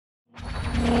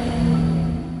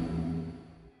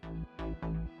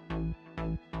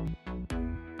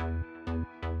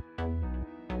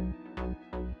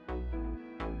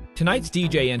Tonight's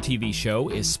DJ and TV show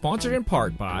is sponsored in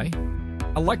part by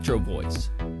Electro Voice,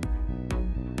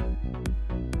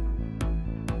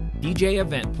 DJ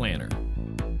Event Planner,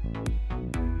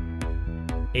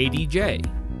 ADJ,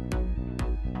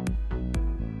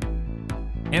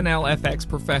 NLFX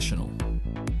Professional,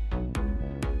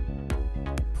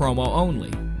 Promo Only,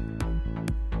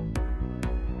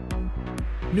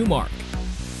 Newmark,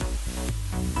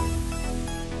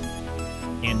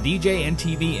 and DJ and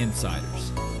TV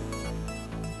Insiders.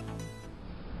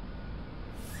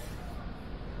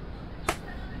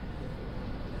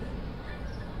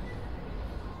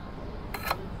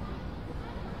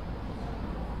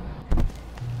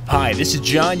 Hi, this is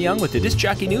John Young with the Disc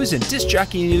Jockey News and Disc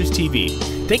Jockey News TV.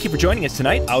 Thank you for joining us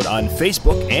tonight out on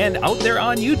Facebook and out there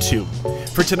on YouTube.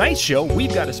 For tonight's show,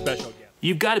 we've got a special guest.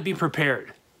 You've got to be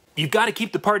prepared. You've got to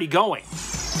keep the party going.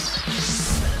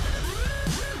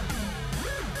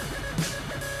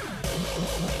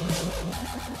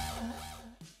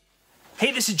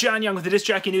 Hey, this is John Young with the Disc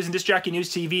Jockey News and Disc Jockey News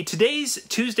TV. Today's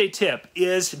Tuesday tip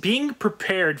is being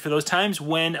prepared for those times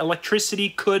when electricity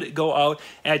could go out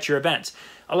at your events.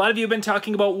 A lot of you have been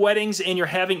talking about weddings and you're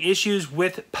having issues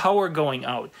with power going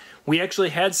out. We actually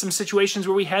had some situations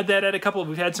where we had that at a couple.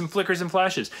 We've had some flickers and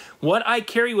flashes. What I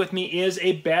carry with me is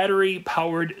a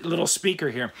battery-powered little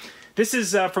speaker here. This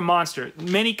is from Monster.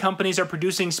 Many companies are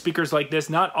producing speakers like this.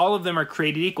 Not all of them are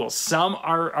created equal. Some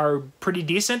are pretty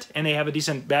decent and they have a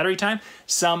decent battery time.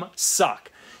 Some suck.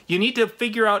 You need to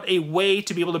figure out a way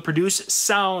to be able to produce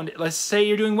sound. Let's say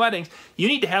you're doing weddings. You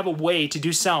need to have a way to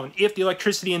do sound if the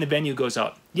electricity in the venue goes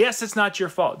out. Yes, it's not your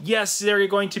fault. Yes, they're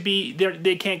going to be,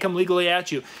 they can't come legally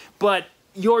at you. But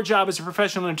your job as a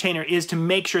professional entertainer is to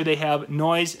make sure they have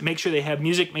noise, make sure they have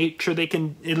music, make sure they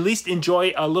can at least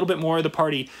enjoy a little bit more of the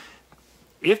party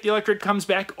if the electric comes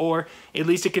back, or at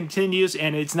least it continues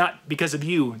and it's not because of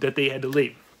you that they had to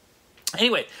leave.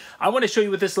 Anyway, I want to show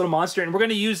you with this little monster, and we're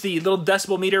going to use the little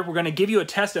decibel meter. We're going to give you a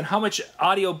test on how much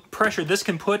audio pressure this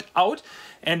can put out,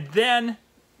 and then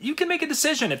you can make a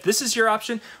decision if this is your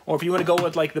option, or if you want to go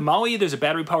with like the Maui, there's a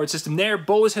battery-powered system there.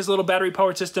 Bose has a little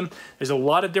battery-powered system. There's a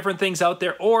lot of different things out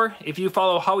there. Or if you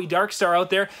follow Howie Darkstar out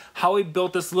there, Howie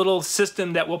built this little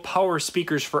system that will power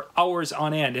speakers for hours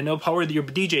on end, and it'll power your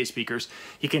DJ speakers.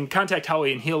 You can contact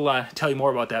Howie and he'll tell you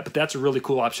more about that, but that's a really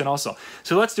cool option also.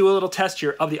 So let's do a little test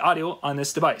here of the audio on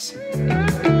this device.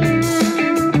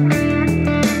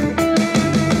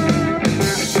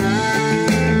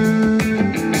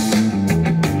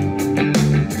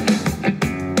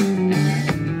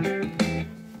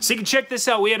 So you can check this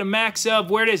out. We had a max of,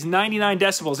 where it is, 99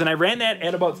 decibels, and I ran that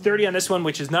at about 30 on this one,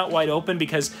 which is not wide open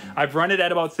because I've run it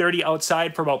at about 30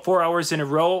 outside for about 4 hours in a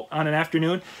row on an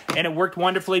afternoon, and it worked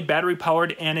wonderfully, battery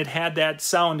powered, and it had that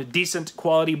sound decent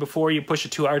quality before you push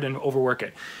it too hard and overwork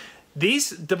it.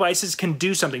 These devices can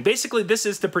do something. Basically, this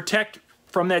is to protect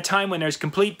from that time when there's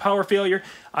complete power failure.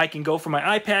 I can go from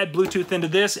my iPad, Bluetooth into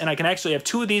this, and I can actually have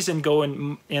two of these and go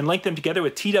and link them together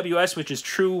with TWS, which is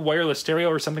True Wireless Stereo,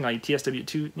 or something like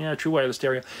TSW2, yeah, True Wireless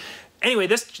Stereo. Anyway,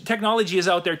 this technology is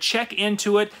out there. Check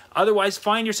into it. Otherwise,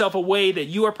 find yourself a way that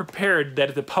you are prepared that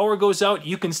if the power goes out,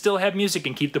 you can still have music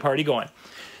and keep the party going.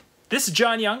 This is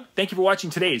John Young. Thank you for watching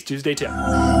today's Tuesday Tip.